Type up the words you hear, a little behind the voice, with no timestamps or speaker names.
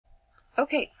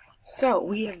Okay, so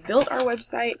we have built our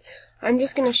website. I'm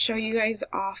just going to show you guys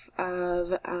off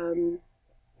of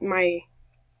my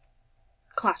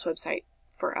class website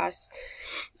for us.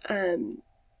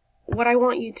 What I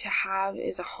want you to have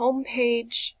is a home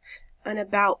page, an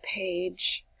about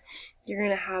page. You're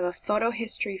going to have a photo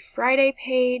history Friday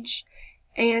page,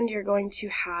 and you're going to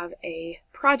have a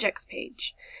projects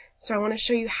page. So I want to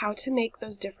show you how to make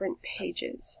those different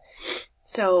pages.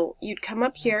 So you'd come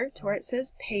up here to where it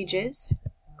says pages,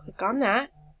 click on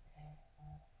that.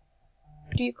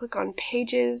 After you click on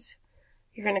pages,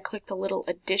 you're going to click the little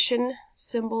addition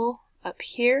symbol up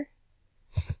here.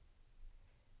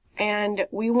 And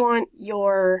we want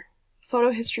your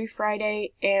photo history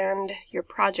Friday and your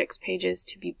projects pages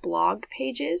to be blog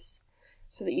pages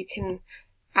so that you can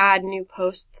add new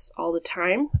posts all the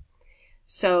time.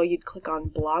 So you'd click on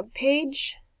blog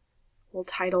page. We'll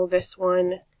title this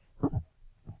one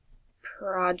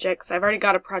projects. I've already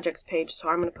got a projects page, so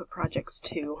I'm going to put projects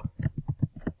 2.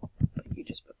 But you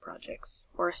just put projects.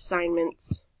 Or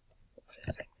assignments. We'll put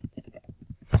assignments.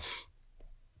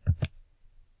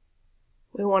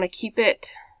 We want to keep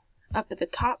it up at the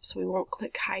top, so we won't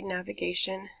click hide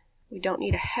navigation. We don't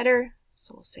need a header,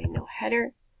 so we'll say no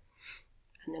header.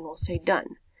 And then we'll say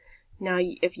done. Now,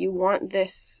 if you want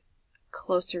this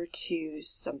closer to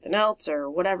something else or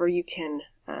whatever, you can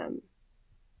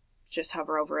just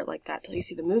hover over it like that till you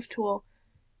see the move tool,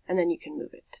 and then you can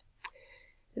move it.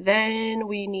 Then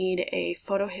we need a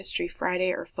photo history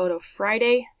Friday or photo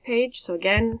Friday page. So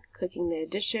again, clicking the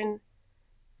addition,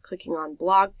 clicking on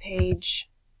blog page,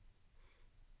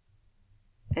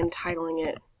 and titling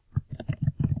it,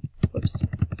 whoops,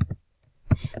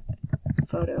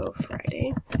 photo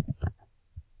Friday.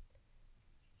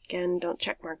 Again, don't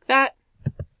check mark that.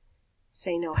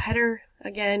 Say no header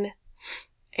again.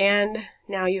 And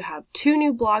now you have 2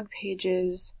 new blog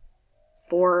pages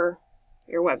for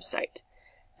your website.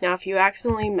 Now if you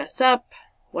accidentally mess up,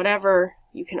 whatever,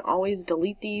 you can always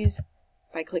delete these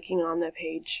by clicking on the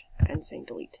page and saying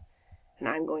delete. And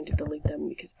I'm going to delete them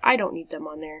because I don't need them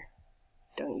on there.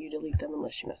 Don't you delete them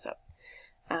unless you mess up.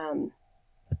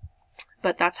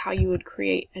 But that's how you would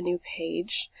create a new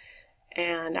page.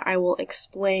 And I will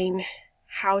explain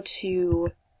how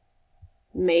to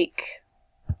make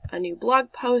a new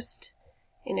blog post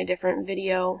in a different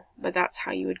video, but that's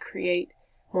how you would create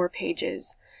more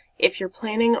pages. If you're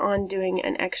planning on doing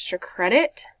an extra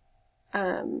credit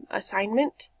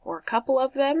assignment or a couple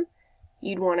of them,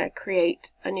 you'd want to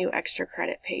create a new extra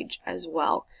credit page as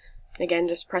well. Again,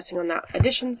 just pressing on that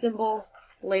addition symbol,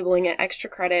 labeling it extra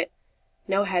credit,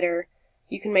 no header.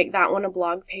 You can make that one a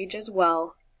blog page as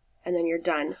well, and then you're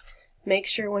done. Make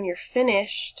sure when you're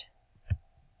finished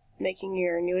making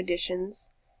your new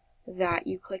additions that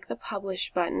you click the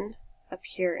publish button up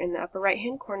here in the upper right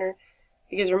hand corner,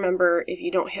 because remember, if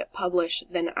you don't hit publish,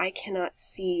 then I cannot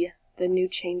see the new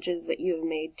changes that you have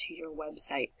made to your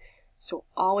website. So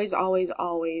always, always,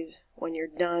 always, when you're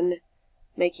done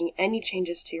making any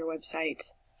changes to your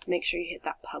website, make sure you hit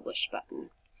that publish button.